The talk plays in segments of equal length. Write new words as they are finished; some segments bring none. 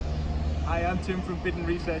I am Tim from Bid &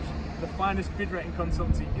 Research, the finest bid rating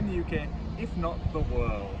consultancy in the UK, if not the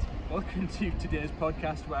world. Welcome to today's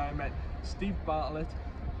podcast where I met Steve Bartlett,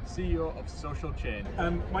 CEO of Social Chain.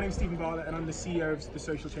 My name's Stephen Bartlett and I'm the CEO of the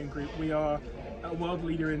Social Chain Group. We are a world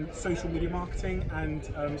leader in social media marketing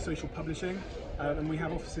and social publishing, and we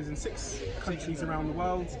have offices in 6 countries around the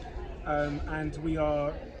world, and we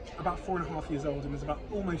are about 4.5 years old, and there's about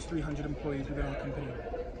almost 300 employees within our company.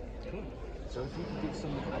 Cool. So if you could give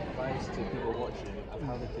some advice to people watching of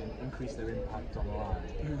how they can increase their impact online,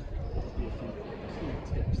 what would be a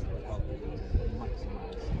few tips that would help people to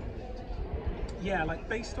maximise? Yeah, like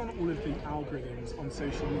based on all of the algorithms on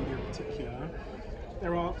social media in particular,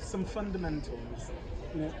 there are some fundamentals,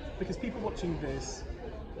 because people watching this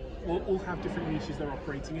will all have different niches they're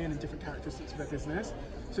operating in and different characteristics of their business.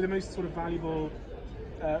 So the most sort of valuable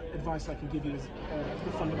advice I can give you is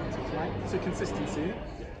the fundamentals, right? So consistency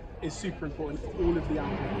is super important for all of the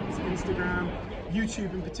algorithms. Instagram,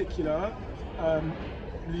 YouTube in particular,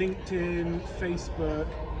 LinkedIn, Facebook,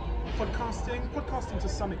 podcasting to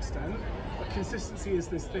some extent, but consistency is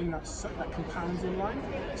this thing that compounds online.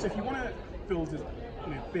 So if you want to build a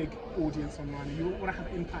big audience online and you want to have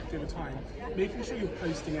impact over time, making sure you're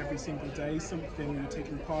posting every single day something, you're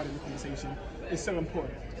taking part in the conversation is so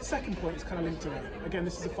important. The second point is kind of linked to that. Again,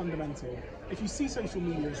 this is a fundamental. If you see social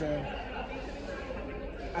media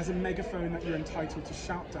as a megaphone that you're entitled to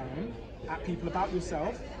shout down at people about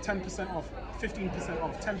yourself, 10% off, 15%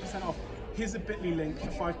 off, 10% off, here's a bit.ly link for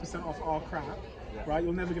 5% off our crap, right?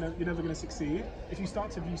 You're never gonna succeed. If you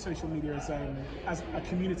start to view social media as a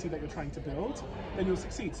community that you're trying to build, then you'll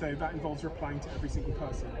succeed. So that involves replying to every single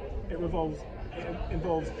person. It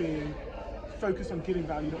involves being focused on giving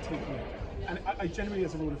value, not taking it. And I generally,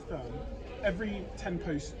 as a rule of thumb, every 20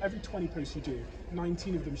 posts you do,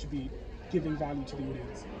 19 of them should be giving value to the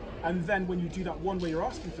audience. And then when you do that one where you're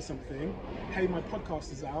asking for something, hey, my podcast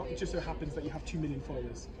is out, it just so happens that you have 2 million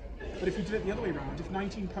followers. But if you did it the other way around, if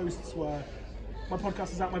 19 posts were, my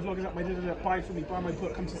podcast is out, my vlog is out, my buy it from me, buy my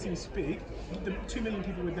book, come to see me speak, the 2 million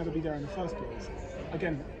people would never be there in the first place.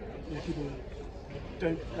 Again, people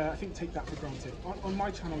don't, I think, take that for granted. On my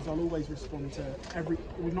channels, I'll always respond to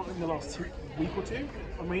not in the last week or two,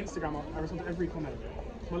 on my Instagram, I respond to every comment.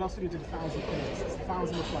 My last video did 1,000 comments,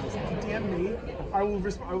 1,000 replies. If you DM me, I will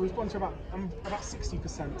respond to about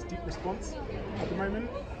 60% deep response at the moment,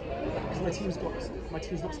 because my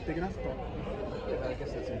team's not big enough. But yeah, I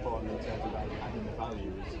guess that's important in terms of adding the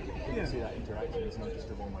value. You can see that interaction. It's not just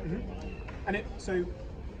a one-way thing. And so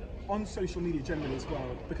on social media generally as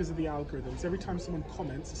well, because of the algorithms, every time someone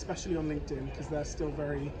comments, especially on LinkedIn, because they're still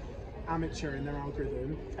very amateur in their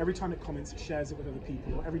algorithm, every time it comments, it shares it with other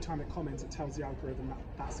people. Every time it comments, it tells the algorithm that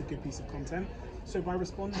that's a good piece of content. So by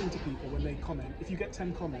responding to people when they comment, if you get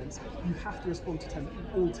 10 comments, you have to respond to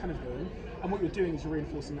all 10 of them. And what you're doing is you're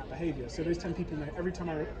reinforcing that behavior. So those 10 people know, every time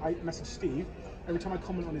I message Steve, every time I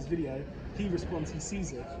comment on his video, he responds, he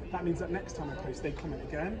sees it. That means that next time I post, they comment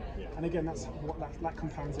again. And again, that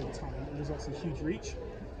compounds over time and results in huge reach.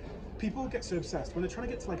 People get so obsessed when they're trying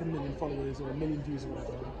to get to like 1 million followers or 1 million views or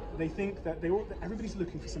whatever. They think that everybody's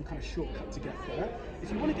looking for some kind of shortcut to get there.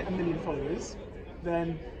 If you want to get 1 million followers,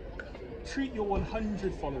 then treat your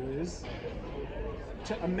 100 followers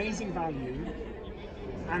to amazing value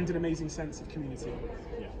and an amazing sense of community.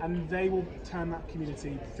 And they will turn that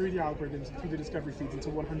community through the algorithms and through the discovery feeds into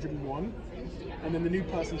 101. And then the new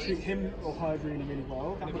person, treat him or her really, really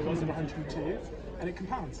well. That becomes 102, and it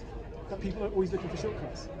compounds. But people are always looking for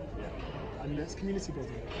shortcuts. And it's community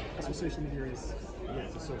building. That's what social media is. Yeah,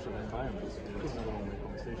 it's a social environment. It's another one-way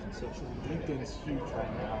conversation. Social LinkedIn is huge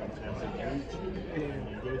right now in terms of reach and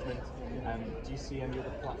engagement. Do you see any other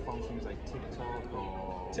platforms, things like TikTok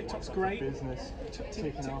or TikTok's great. Business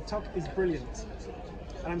taking off? TikTok is brilliant,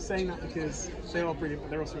 and I'm saying that because they are brilliant, but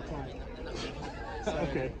they're also a client. So,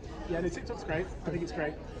 Okay. Yeah, TikTok's great. I think it's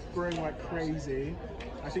great. Growing like crazy.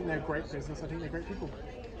 I think they're a great business. I think they're great people.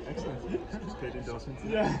 Excellent. Just paid endorsement.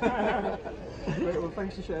 Yeah. Great. Well,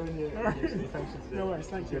 thanks for sharing your. All right. Thanks for today. No worries.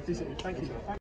 Thank you. I appreciate it. Thank you.